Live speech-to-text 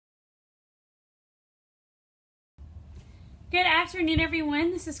Good afternoon,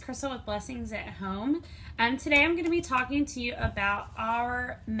 everyone. This is Crystal with Blessings at Home. Today I'm going to be talking to you about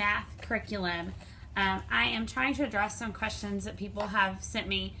our math curriculum. I am trying to address some questions that people have sent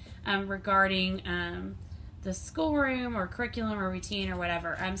me regarding the schoolroom or curriculum or routine or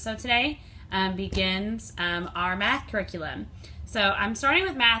whatever. So today begins our math curriculum. So I'm starting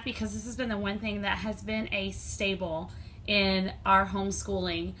with math because this has been the one thing that has been a staple in our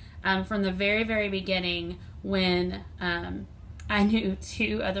homeschooling from the very, very beginning, when I knew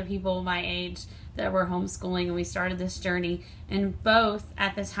two other people my age that were homeschooling, and we started this journey, and both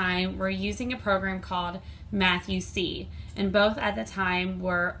at the time were using a program called Math-U-See, and both at the time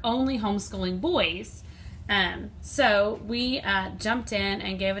were only homeschooling boys. So we jumped in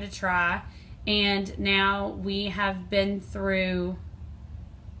and gave it a try, and now we have been through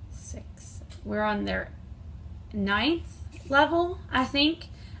we're on their 9th level, I think.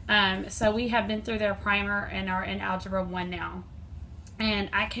 So we have been through their primer and are in Algebra 1 now. And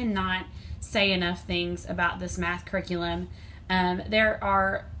I cannot say enough things about this math curriculum. There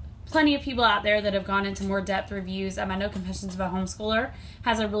are plenty of people out there that have gone into more depth reviews. I know Confessions of a Homeschooler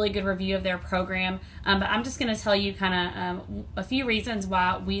has a really good review of their program. But I'm just going to tell you kind of a few reasons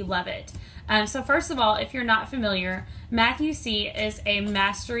why we love it. So first of all, if you're not familiar, Math-U-See is a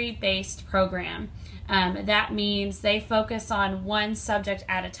mastery-based program. That means they focus on one subject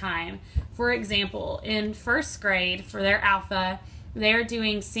at a time. For example, in first grade for their alpha, they're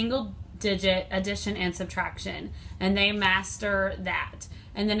doing single-digit addition and subtraction, and they master that.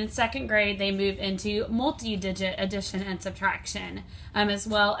 And then in second grade, they move into multi-digit addition and subtraction, as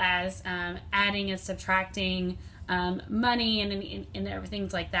well as adding and subtracting money and everything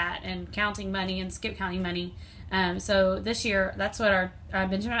like that, and counting money and skip counting money. So this year, that's what our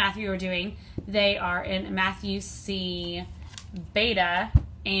Benjamin Matthew are doing. They are in Math-U-See Beta,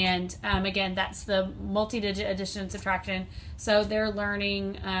 and again, that's the multi-digit addition and subtraction. So they're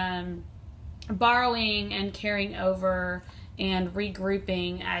learning borrowing and carrying over and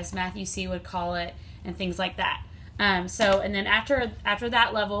regrouping, as Math-U-See would call it, and things like that. And then after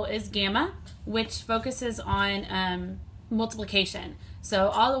that level is Gamma, which focuses on multiplication. So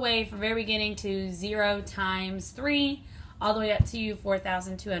all the way from very beginning to 0 times 3, all the way up to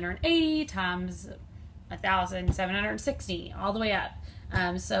 4,280 times 1,760, all the way up.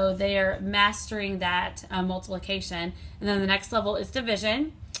 So they are mastering that multiplication. And then the next level is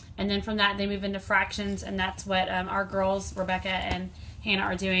division. And then from that, they move into fractions, and that's what our girls, Rebecca and Hannah,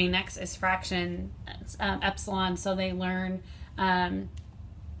 are doing. Next is fraction, epsilon. So they learn adding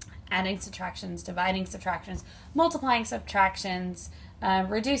subtractions, dividing subtractions, multiplying subtractions,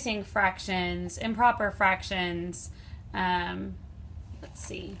 reducing fractions, improper fractions,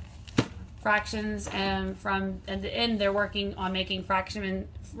 fractions, and from at the end they're working on making fractions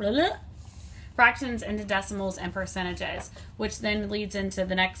into decimals and percentages, which then leads into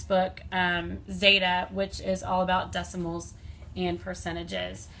the next book, Zeta, which is all about decimals and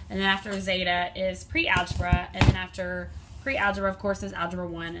percentages. And then after Zeta is pre-algebra, and then after pre-algebra, of course, is Algebra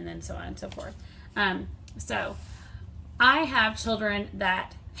 1, and then so on and so forth. So I have children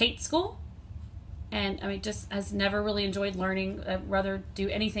that hate school, and just has never really enjoyed learning, rather do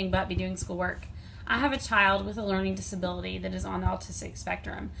anything but be doing schoolwork. I have a child with a learning disability that is on the autistic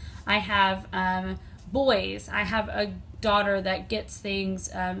spectrum. I have boys. I have a daughter that gets things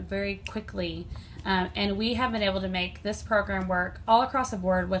very quickly. And we have been able to make this program work all across the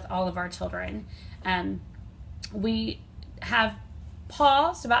board with all of our children. We have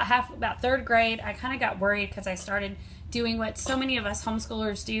paused about third grade. I kind of got worried because I started doing what so many of us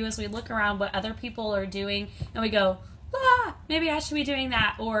homeschoolers do, is we look around what other people are doing and we go, maybe I should be doing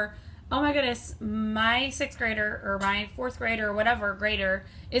that, or oh my goodness, my 6th grader or my 4th grader or whatever grader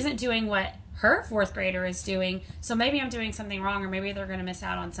isn't doing what her 4th grader is doing, so maybe I'm doing something wrong, or maybe they're going to miss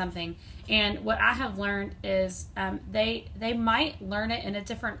out on something. And what I have learned is they might learn it in a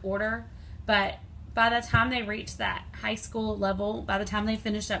different order, but by the time they reach that high school level, by the time they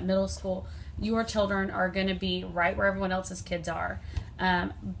finish up middle school, your children are going to be right where everyone else's kids are.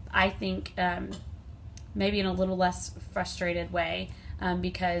 I think maybe in a little less frustrated way,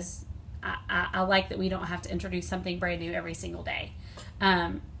 because I like that we don't have to introduce something brand new every single day.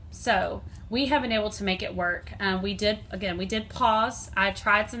 So we have been able to make it work. We did pause. I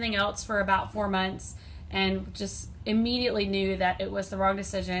tried something else for about 4 months and just immediately knew that it was the wrong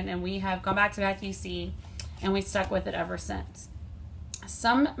decision, and we have gone back to Math-U-See, and we stuck with it ever since.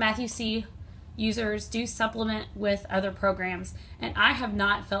 Some Math-U-See users do supplement with other programs, and I have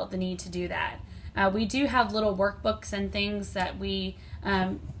not felt the need to do that. We do have little workbooks and things that we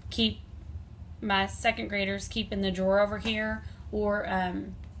keep, my 2nd graders keep in the drawer over here, or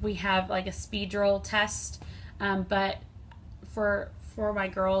we have like a speed drill test, but for my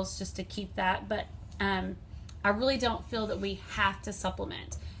girls just to keep that, but I really don't feel that we have to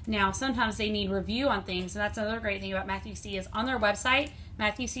supplement. Now, sometimes they need review on things, and that's another great thing about Matthew C. is on their website,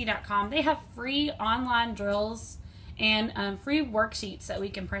 MatthewC.com, they have free online drills and free worksheets that we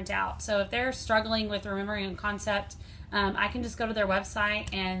can print out. So if they're struggling with remembering a concept, I can just go to their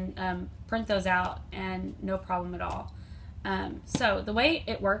website and print those out, and no problem at all. So the way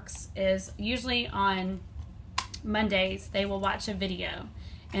it works is usually on Mondays they will watch a video,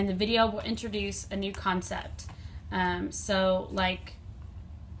 and the video will introduce a new concept. So like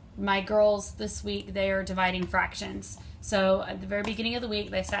my girls this week, they are dividing fractions. So at the very beginning of the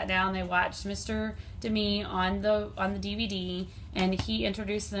week, they sat down, they watched Mr. Demi on the DVD, and he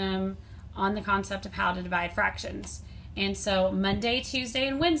introduced them on the concept of how to divide fractions. And so Monday, Tuesday,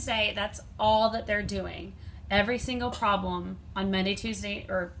 and Wednesday, that's all that they're doing. Every single problem on Monday, Tuesday,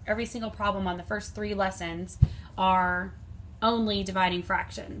 or every single problem on the first 3 lessons are only dividing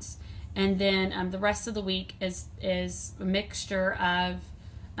fractions. And then the rest of the week is a mixture of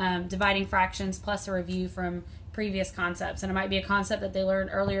dividing fractions plus a review from previous concepts. And it might be a concept that they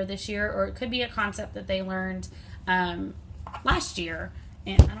learned earlier this year, or it could be a concept that they learned last year.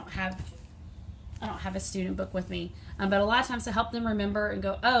 And I don't have a student book with me, but a lot of times to help them remember and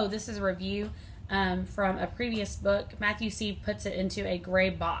go, oh, this is a review from a previous book, Matthew C. puts it into a gray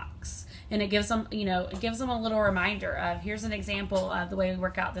box, and it gives them, it gives them a little reminder of, here's an example of the way we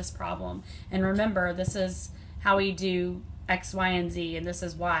work out this problem, and remember, this is how we do X, Y, and Z, and this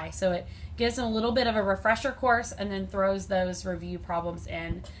is why. So it gives them a little bit of a refresher course, and then throws those review problems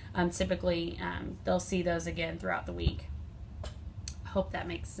in. Typically, they'll see those again throughout the week. I hope that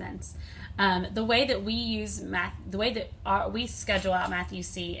makes sense. The way that we use math, the way that we schedule out Matthew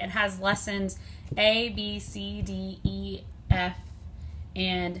C, it has lessons A, B, C, D, E, F,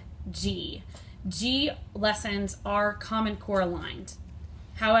 and G. G lessons are Common Core aligned.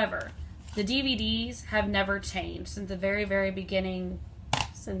 However, the DVDs have never changed since the very, very beginning.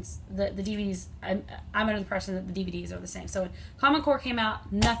 Since the DVDs, I'm under the impression that the DVDs are the same. So when Common Core came out,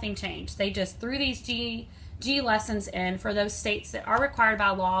 nothing changed. They just threw these G lessons in for those states that are required by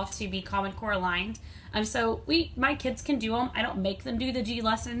law to be Common Core aligned. So my kids can do them. I don't make them do the G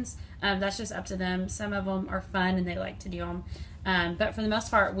lessons. That's just up to them. Some of them are fun and they like to do them. But for the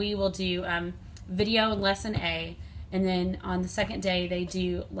most part, we will do video lesson A, and then on the second day they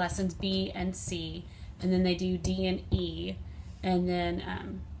do lessons B and C, and then they do D and E, and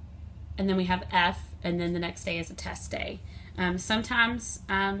then we have F, and then the next day is a test day. Sometimes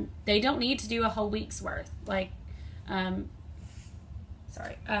they don't need to do a whole week's worth. Like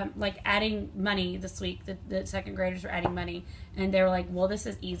adding money this week, the second graders were adding money, and they were like, well, this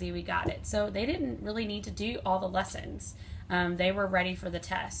is easy, we got it. So they didn't really need to do all the lessons. They were ready for the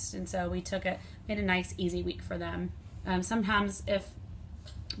test, and so we made a nice easy week for them. Sometimes if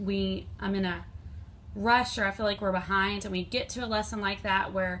I'm in a rush or I feel like we're behind and we get to a lesson like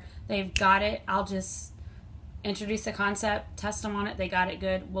that where they've got it, I'll just introduce the concept, test them on it, they got it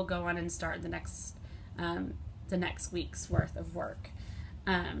good, we'll go on and start the next week's worth of work.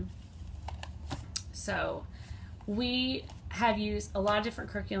 So we have used a lot of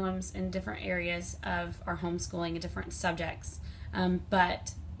different curriculums in different areas of our homeschooling and different subjects,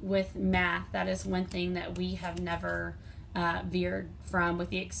 but with math, that is one thing that we have never veered from,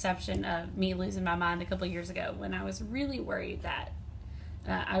 with the exception of me losing my mind a couple of years ago when I was really worried that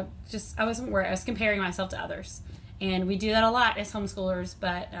I wasn't worried. I was comparing myself to others, and we do that a lot as homeschoolers,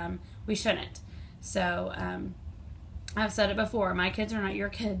 but we shouldn't. So I've said it before, my kids are not your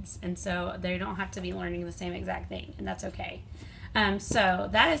kids, and so they don't have to be learning the same exact thing, and that's okay. So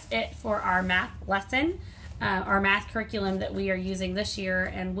that is it for our math lesson, our math curriculum that we are using this year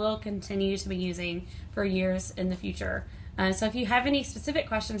and will continue to be using for years in the future. So if you have any specific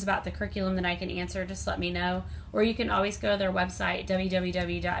questions about the curriculum that I can answer, just let me know, or you can always go to their website,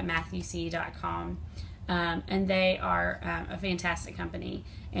 www.matthewc.com. And they are a fantastic company,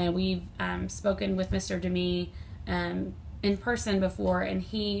 and we've spoken with Mr. Demi in person before, and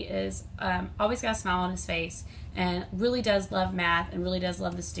he is always got a smile on his face and really does love math and really does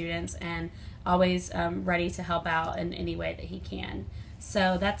love the students, and always ready to help out in any way that he can.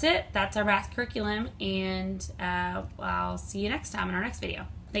 So that's it. That's our math curriculum, and I'll see you next time in our next video.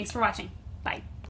 Thanks for watching. Bye.